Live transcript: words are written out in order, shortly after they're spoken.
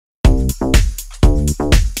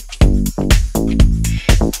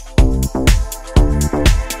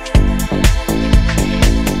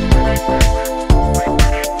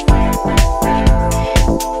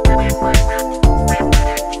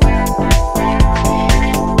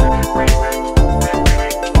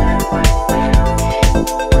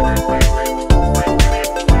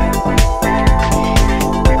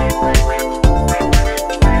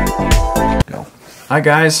Hi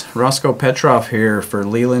guys, Roscoe Petrof here for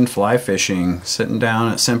Leland Fly Fishing, sitting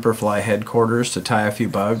down at Semperfly headquarters to tie a few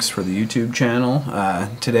bugs for the YouTube channel.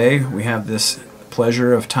 Today we have this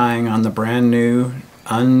pleasure of tying on the brand new,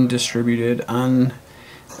 undistributed,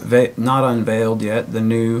 not unveiled yet, the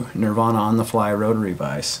new Nirvana on the Fly rotary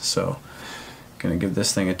vise. So I'm going to give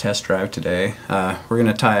this thing a test drive today. We're going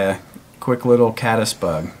to tie a quick little caddis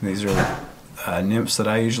bug. These are nymphs that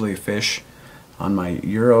I usually fish on my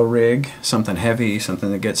Euro rig, something heavy,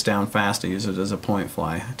 something that gets down fast. I use it as a point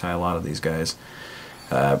fly. I tie a lot of these guys.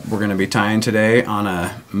 We're going to be tying today on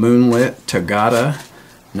a Moonlit Tagata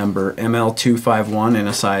number ML251 in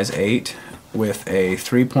a size 8 with a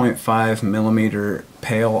 3.5 millimeter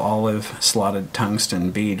pale olive slotted tungsten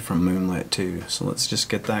bead from Moonlit too. So let's just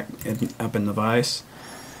get that up in the vise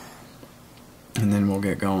and then we'll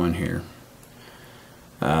get going here.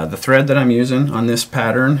 The thread that I'm using on this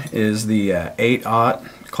pattern is the 8/0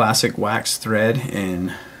 classic wax thread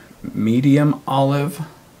in medium olive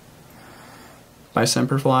by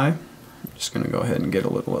Semperfly. I'm just going to go ahead and get a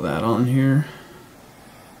little of that on here.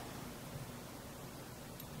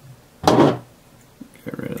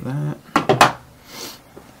 Get rid of that.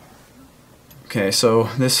 Okay, so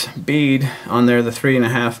this bead on there, the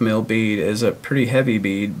 3.5 mil bead, is a pretty heavy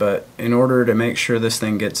bead, but in order to make sure this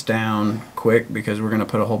thing gets down quick, because we're going to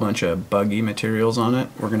put a whole bunch of buggy materials on it,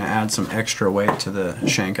 we're going to add some extra weight to the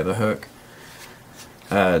shank of the hook.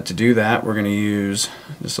 To do that, we're going to use,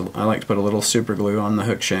 I like to put a little super glue on the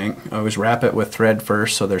hook shank. I always wrap it with thread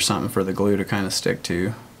first so there's something for the glue to kind of stick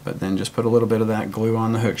to, but then just put a little bit of that glue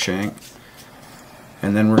on the hook shank.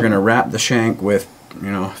 And then we're going to wrap the shank with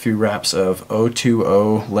a few wraps of 020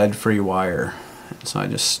 lead-free wire. So I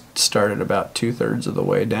just started about 2/3 of the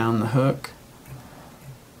way down the hook.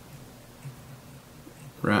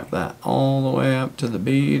 Wrap that all the way up to the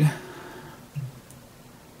bead.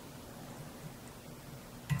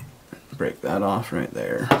 Break that off right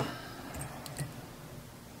there.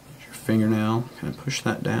 Your fingernail, kind of push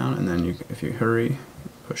that down, and then if you hurry,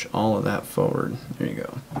 push all of that forward. There you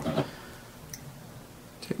go.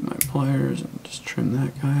 Take my pliers and just trim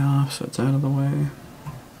that guy off so it's out of the way.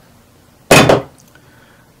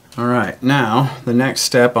 Alright, now the next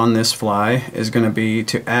step on this fly is going to be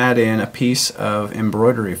to add in a piece of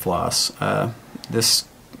embroidery floss. This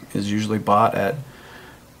is usually bought at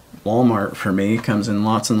Walmart for me. Comes in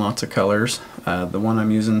lots and lots of colors. The one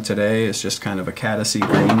I'm using today is just kind of a caddisy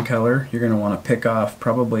green color. You're going to want to pick off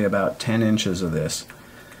probably about 10 inches of this.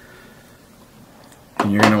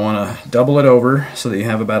 And you're going to want to double it over so that you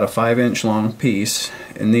have about a 5-inch long piece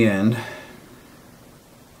in the end.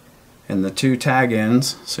 And the two tag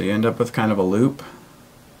ends, so you end up with kind of a loop.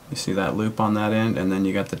 You see that loop on that end, and then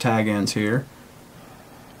you got the tag ends here.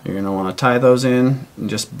 You're going to want to tie those in and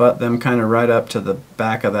just butt them kind of right up to the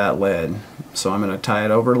back of that lead. So I'm going to tie it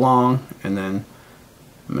over long, and then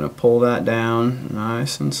I'm going to pull that down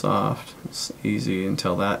nice and soft. It's easy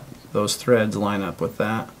until those threads line up with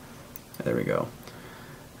that. There we go.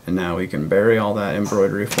 And now we can bury all that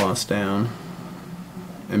embroidery floss down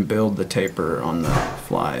and build the taper on the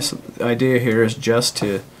fly. So the idea here is just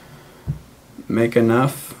to make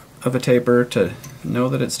enough of a taper to know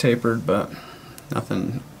that it's tapered, but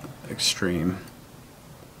nothing extreme.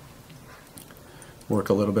 Work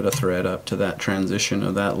a little bit of thread up to that transition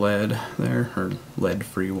of that lead there, or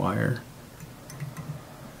lead-free wire.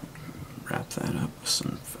 Wrap that up with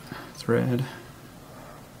some thread.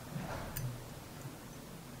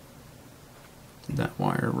 Did that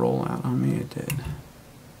wire roll out on me? It did.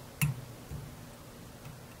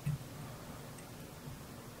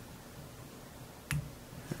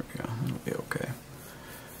 There we go. That'll be okay.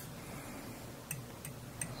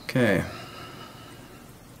 Okay.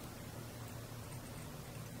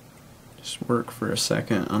 Just work for a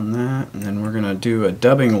second on that, and then we're going to do a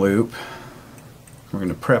dubbing loop. We're going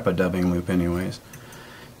to prep a dubbing loop anyways,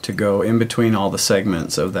 to go in between all the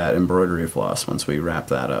segments of that embroidery floss once we wrap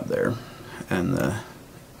that up there. And the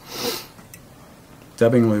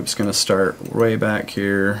dubbing loop's going to start way back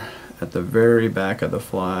here at the very back of the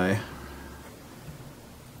fly.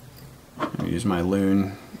 I use my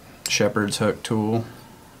Loon shepherd's hook tool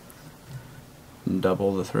and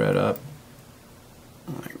double the thread up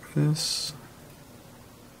like this.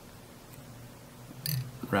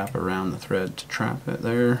 Wrap around the thread to trap it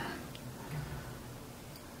there.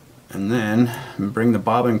 And then bring the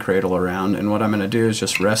bobbin cradle around, and what I'm going to do is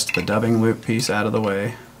just rest the dubbing loop piece out of the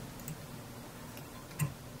way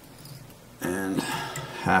and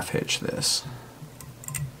half hitch this.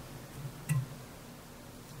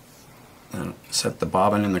 And set the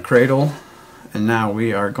bobbin in the cradle, and now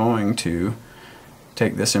we are going to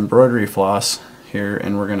take this embroidery floss here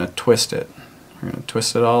and we're going to twist it. We're going to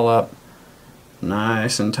twist it all up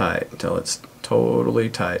nice and tight until it's totally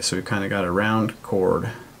tight. So we've kind of got a round cord.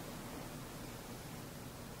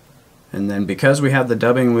 And then because we have the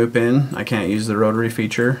dubbing loop in, I can't use the rotary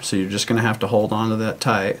feature, so you're just going to have to hold on to that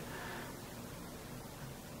tight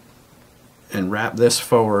and wrap this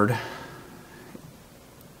forward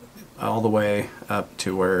all the way up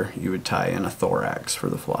to where you would tie in a thorax for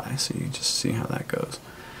the fly. So you just see how that goes.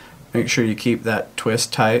 Make sure you keep that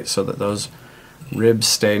twist tight so that those ribs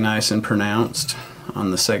stay nice and pronounced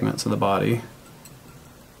on the segments of the body.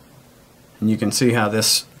 And you can see how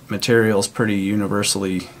this material is pretty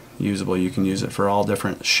universally usable. You can use it for all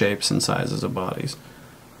different shapes and sizes of bodies.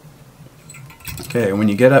 Okay, when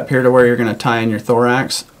you get up here to where you're going to tie in your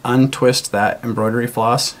thorax, untwist that embroidery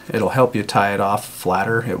floss. It'll help you tie it off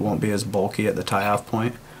flatter. It won't be as bulky at the tie-off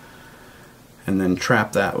point. And then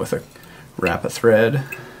trap that with a wrap a thread,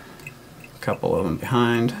 a couple of them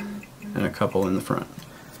behind, and a couple in the front.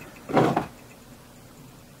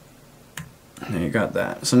 There you got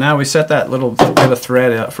that. So now we set that little bit of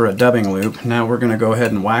thread up for a dubbing loop. Now we're going to go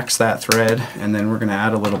ahead and wax that thread, and then we're going to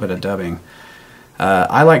add a little bit of dubbing.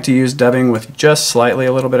 I like to use dubbing with just slightly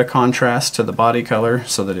a little bit of contrast to the body color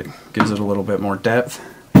so that it gives it a little bit more depth.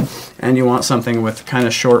 And you want something with kind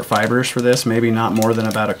of short fibers for this, maybe not more than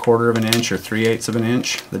about 1/4 of an inch or 3/8 of an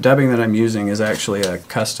inch. The dubbing that I'm using is actually a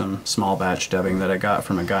custom small batch dubbing that I got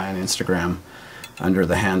from a guy on Instagram under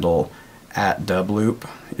the handle @dubloop.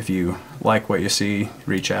 If you like what you see,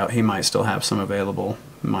 reach out. He might still have some available,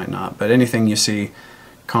 might not, but anything you see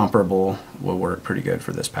comparable will work pretty good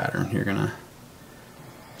for this pattern. You're gonna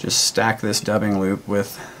just stack this dubbing loop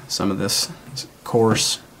with some of this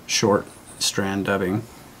coarse short strand dubbing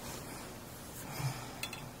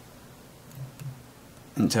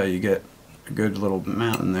until you get a good little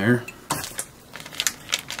mountain there.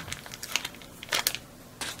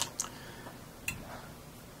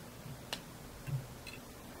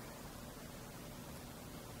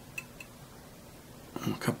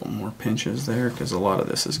 A couple more pinches there because a lot of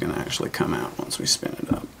this is going to actually come out once we spin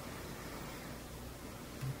it up.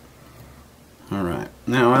 Alright,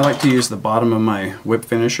 now I like to use the bottom of my whip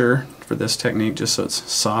finisher for this technique just so it's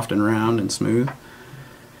soft and round and smooth.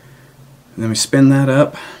 And then we spin that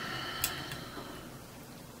up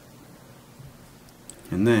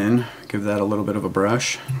and then give that a little bit of a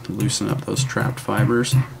brush to loosen up those trapped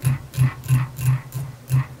fibers.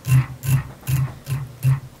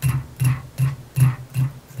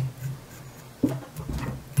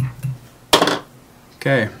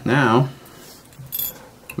 Okay, now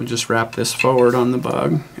we just wrap this forward on the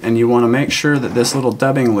bug, and you want to make sure that this little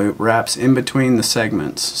dubbing loop wraps in between the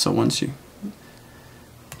segments. So once you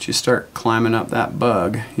start climbing up that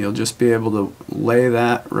bug, you'll just be able to lay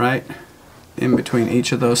that right in between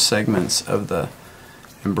each of those segments of the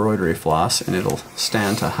embroidery floss, and it'll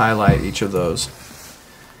stand to highlight each of those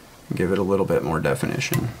and give it a little bit more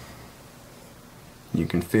definition. You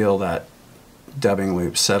can feel that dubbing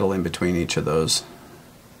loop settle in between each of those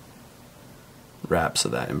wraps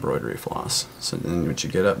of that embroidery floss. So then once you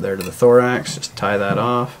get up there to the thorax, just tie that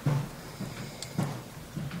off,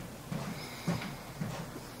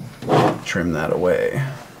 trim that away.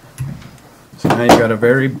 So now you've got a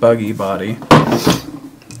very buggy body.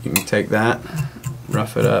 You can take that,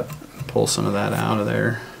 rough it up, pull some of that out of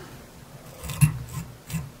there.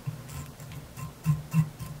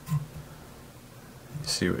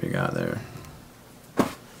 See what you got there.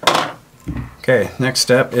 Okay, next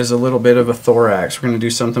step is a little bit of a thorax. We're going to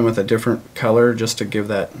do something with a different color just to give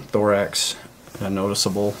that thorax a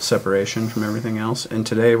noticeable separation from everything else. And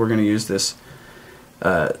today we're going to use this,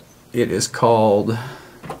 it is called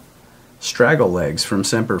Straggle Legs from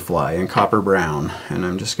Semperfli in copper brown. And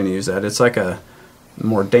I'm just going to use that. It's like a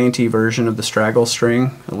more dainty version of the straggle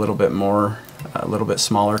string, a little bit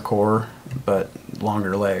smaller core, but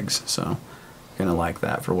longer legs. So I'm going to like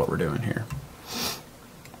that for what we're doing here.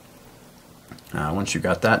 Once you've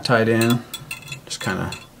got that tied in, just kind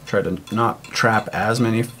of try to not trap as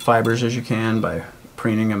many fibers as you can by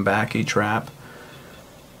preening them back each wrap.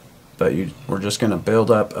 But we're just going to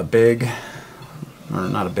build up a big, or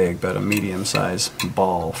not a big, but a medium-sized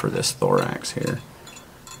ball for this thorax here.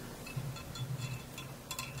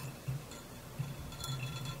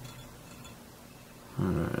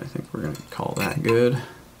 Alright, I think we're going to call that good.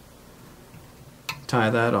 Tie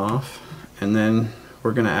that off, and then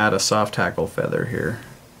we're going to add a soft tackle feather here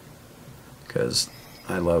because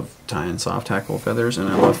I love tying soft tackle feathers and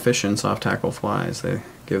I love fishing soft tackle flies. They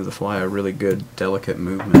give the fly a really good delicate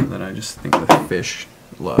movement that I just think the fish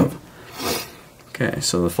love. Okay,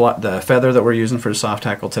 so the feather that we're using for soft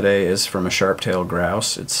tackle today is from a sharp-tailed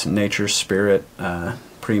grouse. It's Nature's Spirit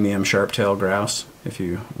premium sharp-tailed grouse if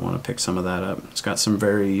you want to pick some of that up. It's got some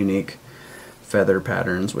very unique feather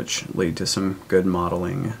patterns which lead to some good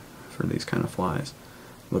modeling for these kind of flies.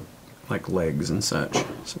 Look like legs and such.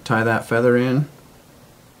 So tie that feather in,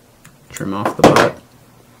 trim off the butt.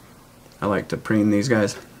 I like to preen these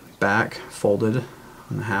guys back, folded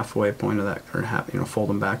on the halfway point of that, or fold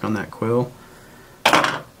them back on that quill.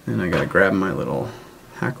 Then I gotta grab my little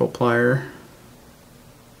hackle plier,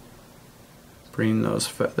 preen those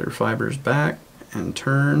feather fibers back, and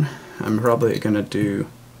turn. I'm probably gonna do,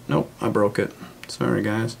 nope, I broke it. Sorry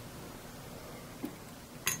guys.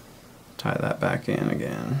 Tie that back in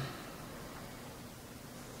again.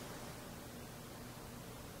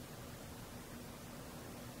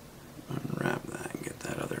 Unwrap that and get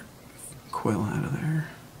that other quill out of there.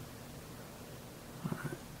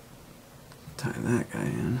 Alright. Tie that guy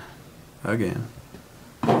in again.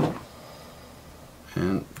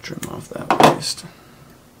 And trim off that waist.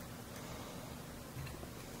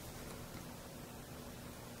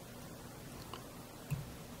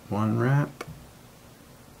 One wrap.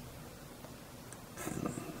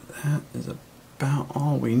 And that is about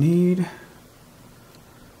all we need.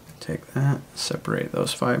 Take that, separate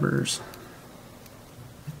those fibers,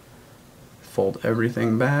 fold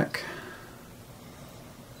everything back.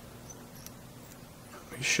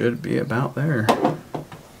 We should be about there.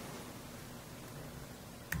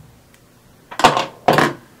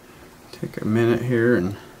 Take a minute here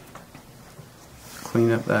and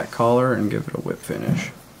clean up that collar and give it a whip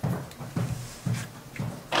finish.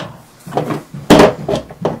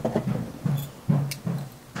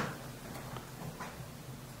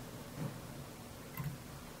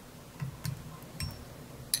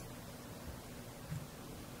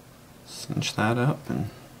 Cinch that up, and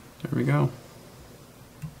there we go.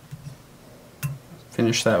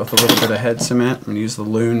 Finish that with a little bit of head cement. I'm going to use the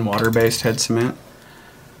Loon water-based head cement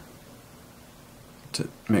to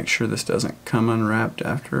make sure this doesn't come unwrapped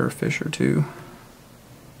after a fish or two.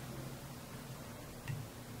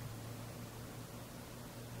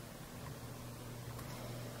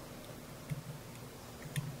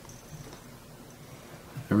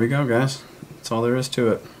 There we go, guys. That's all there is to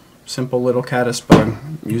it. Simple little caddis bug.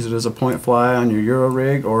 Use it as a point fly on your Euro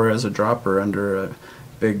rig or as a dropper under a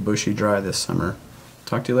big bushy dry this summer.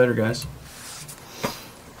 Talk to you later, guys.